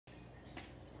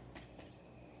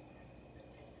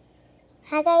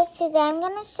Hi guys, today I'm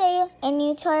going to show you a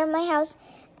new tour of my house,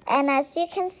 and as you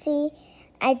can see,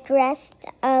 I dressed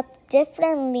up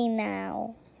differently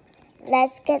now.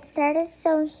 Let's get started.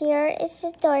 So here is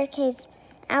the door case.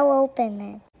 I'll open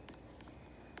it.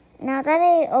 Now that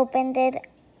I opened it,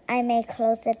 I may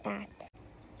close it back.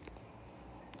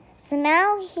 So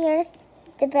now here's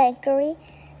the bakery.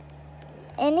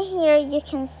 In here you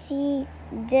can see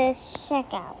the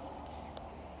checkout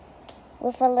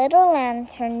with a little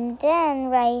lantern. Then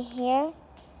right here,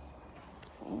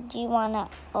 you want to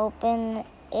open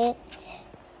it.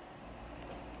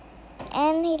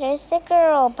 And here's the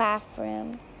girl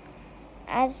bathroom.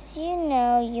 As you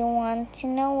know, you want to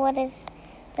know what is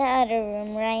the other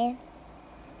room, right?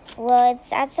 Well,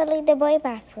 it's actually the boy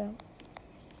bathroom.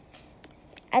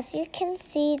 As you can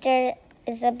see, there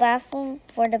is a bathroom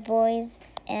for the boys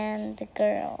and the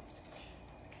girls.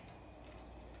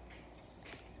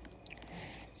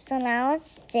 So now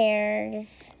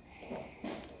upstairs.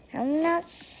 I'm not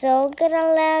so good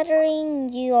at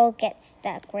laddering. You all get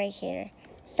stuck right here.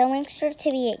 So make sure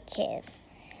to be a kid.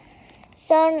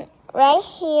 So right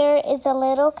here is a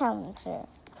little counter.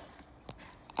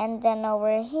 And then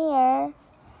over here,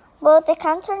 well, the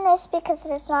counter is because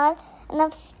there's not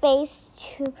enough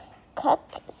space to cook.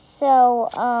 So,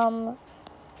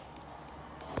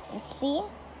 see,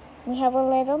 we have a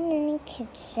little mini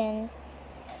kitchen.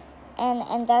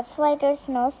 And that's why there's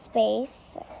no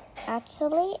space,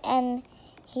 actually. And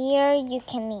here you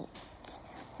can eat.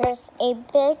 There's a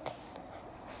big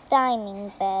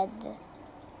dining bed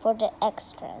for the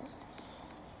extras.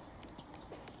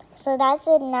 So that's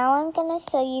it. Now I'm gonna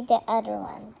show you the other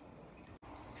one.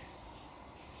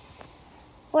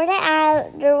 For the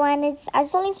other one, it's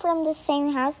actually from the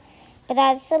same house, but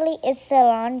actually it's the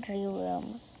laundry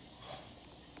room.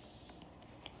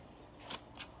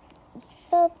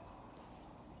 So,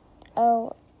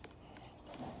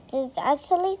 this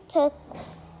actually took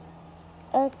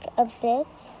a bit.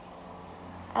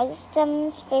 I just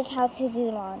demonstrate how to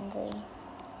do laundry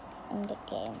in the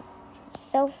game.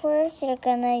 So first, you're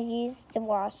gonna use the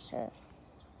washer.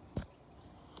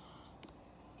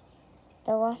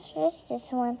 The washer is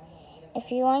this one.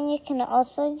 If you want, you can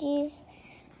also use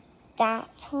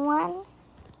that one.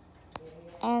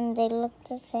 And they look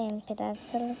the same, but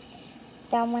actually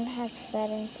that one has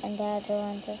buttons and the other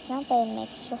one does not, but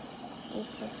make sure you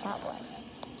use that one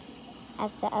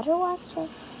as the other washer.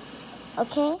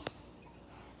 Okay?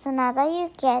 So now that you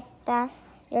get that,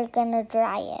 you're gonna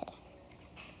dry it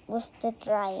with the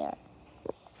dryer.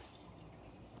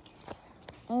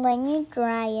 And when you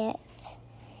dry it,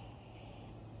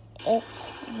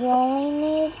 you only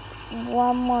need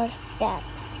one more step.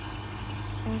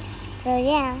 And so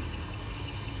yeah.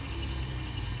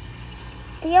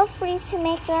 Feel free to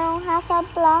make your own house at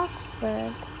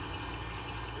Bloxburg.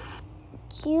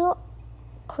 You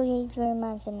create your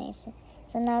imagination.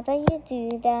 So now that you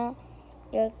do that,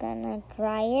 you're gonna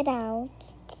dry it out.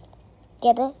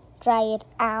 Dry it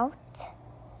out.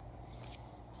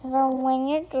 So when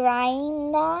you're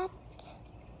drying that,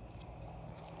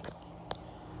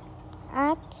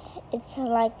 it's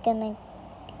like gonna,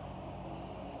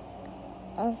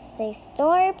 I'll say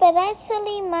store, but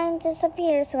actually mine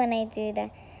disappears when I do that.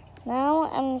 Now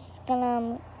I'm just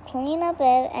gonna clean a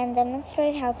bit and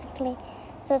demonstrate how to clean.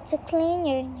 So to clean,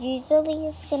 you're usually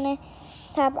just gonna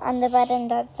tap on the button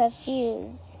that says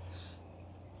use.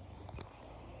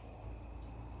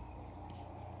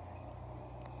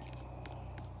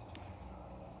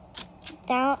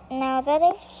 Now that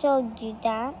I've showed you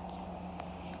that,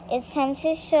 it's time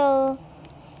to show,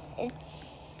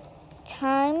 it's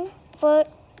time for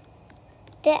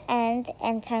the end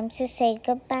and time to say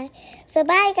goodbye. So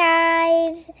bye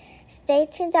guys. Stay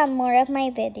tuned on more of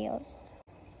my videos.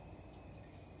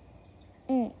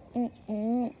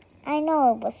 I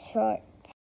know it was short.